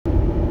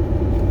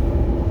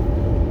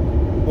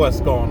What's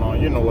going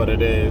on? You know what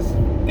it is.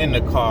 In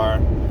the car,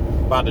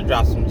 about to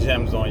drop some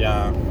gems on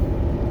y'all.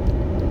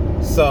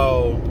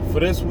 So for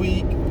this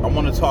week, I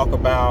want to talk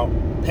about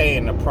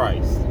paying the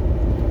price.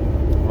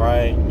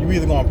 Right? You're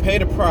either going to pay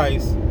the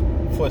price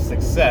for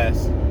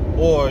success,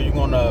 or you're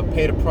going to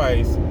pay the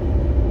price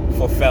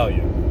for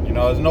failure. You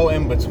know, there's no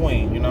in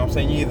between. You know what I'm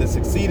saying? You're either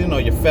succeeding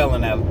or you're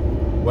failing at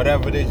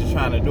whatever it is you're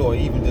trying to do, or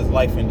even just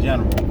life in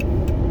general. You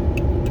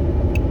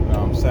know what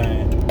I'm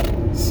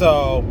saying?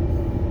 So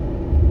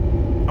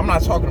I'm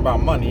not talking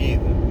about money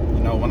either. You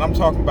know, when I'm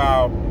talking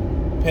about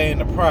paying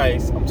the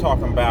price, I'm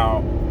talking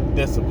about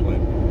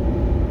discipline.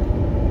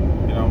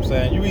 You know what I'm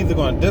saying? You're either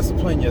going to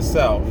discipline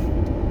yourself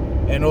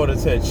in order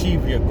to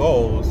achieve your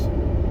goals,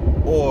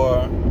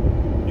 or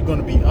you're going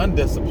to be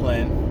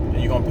undisciplined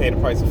and you're going to pay the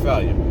price of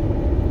failure. See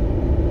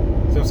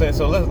what I'm saying?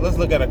 So let's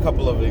look at a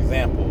couple of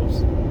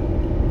examples.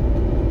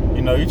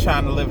 You know, you're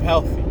trying to live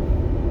healthy.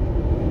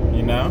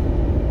 You know?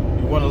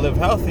 You want to live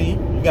healthy,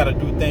 you got to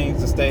do things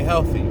to stay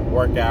healthy.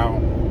 Work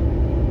out,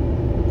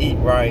 eat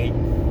right,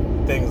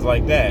 things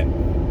like that.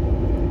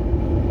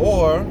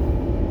 Or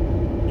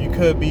you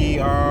could be,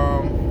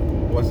 or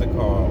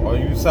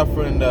you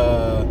suffering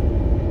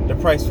the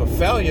price for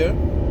failure,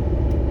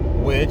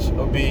 which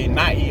will be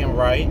not eating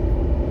right,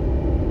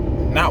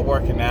 not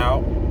working out,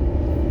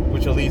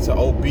 which will lead to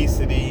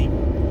obesity,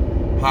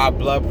 high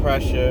blood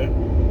pressure,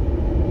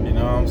 you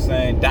know what I'm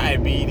saying,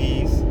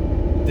 diabetes,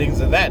 things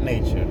of that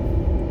nature.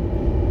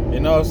 You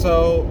know,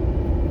 so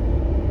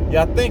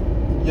y'all think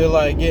you're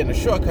like getting a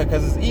shortcut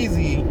because it's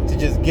easy to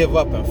just give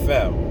up and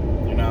fail.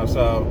 You know,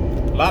 so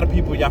a lot of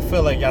people, y'all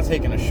feel like y'all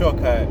taking a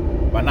shortcut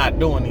by not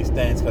doing these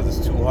things because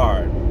it's too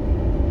hard.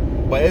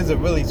 But is it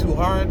really too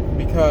hard?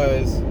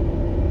 Because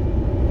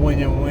when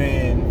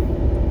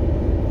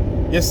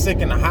you're sick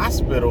in the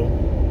hospital,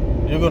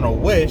 you're going to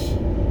wish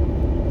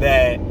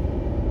that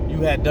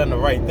you had done the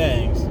right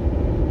things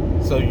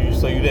so you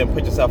didn't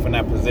put yourself in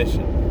that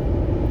position. You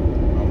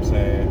know what I'm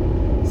saying?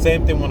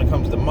 Same thing when it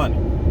comes to money.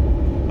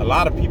 A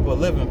lot of people are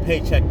living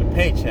paycheck to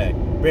paycheck,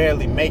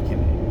 barely making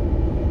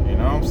it. You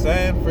know what I'm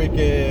saying?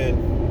 Freaking,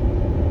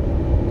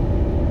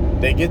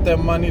 they get their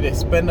money, they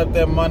spend up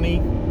their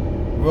money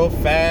real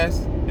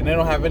fast, and they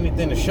don't have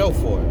anything to show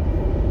for it.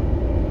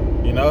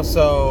 You know,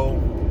 so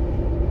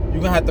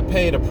you're going to have to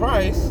pay the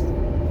price.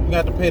 You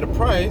have to pay the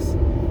price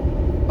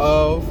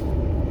of,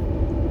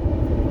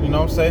 you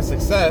know what I'm saying,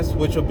 success,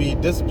 which will be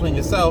discipline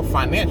yourself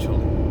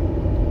financially.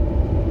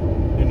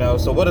 You know,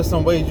 so what are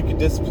some ways you can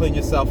discipline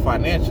yourself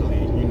financially?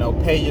 You know,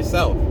 pay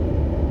yourself.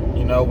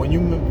 You know, when you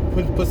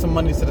put some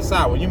money to the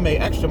side, when you make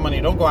extra money,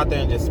 don't go out there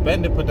and just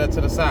spend it, put that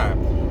to the side.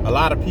 A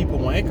lot of people,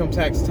 when income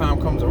tax time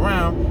comes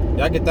around,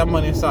 y'all get that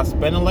money and start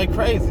spending like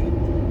crazy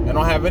and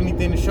don't have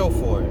anything to show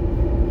for it.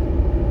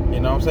 You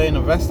know what I'm saying?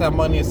 Invest that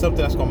money in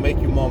something that's going to make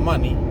you more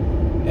money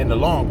in the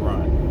long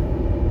run.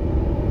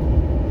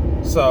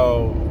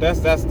 So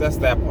that's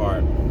that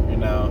part. You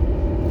know,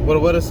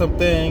 what are some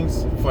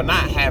things for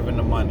not having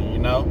the money? You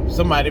know,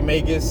 somebody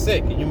may get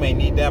sick and you may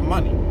need that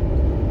money.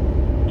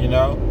 You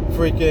know,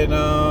 freaking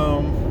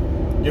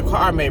your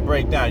car may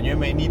break down, you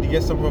may need to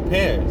get some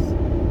repairs.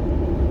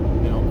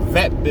 You know,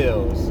 vet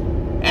bills,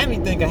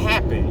 anything can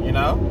happen. You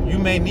know, you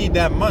may need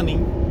that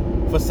money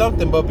for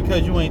something, but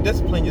because you ain't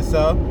disciplined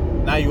yourself,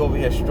 now you over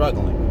here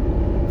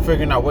struggling,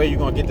 figuring out where you're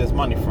gonna get this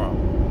money from.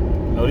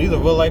 You know, these are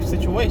real life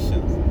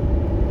situations.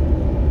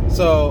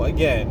 So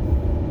again,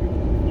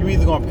 you're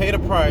either going to pay the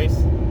price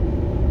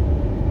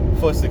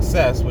for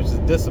success, which is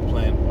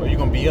discipline, or you're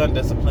going to be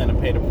undisciplined and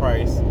pay the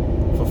price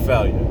for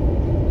failure.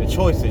 The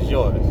choice is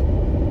yours.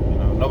 You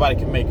know, nobody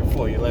can make it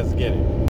for you. Let's get it.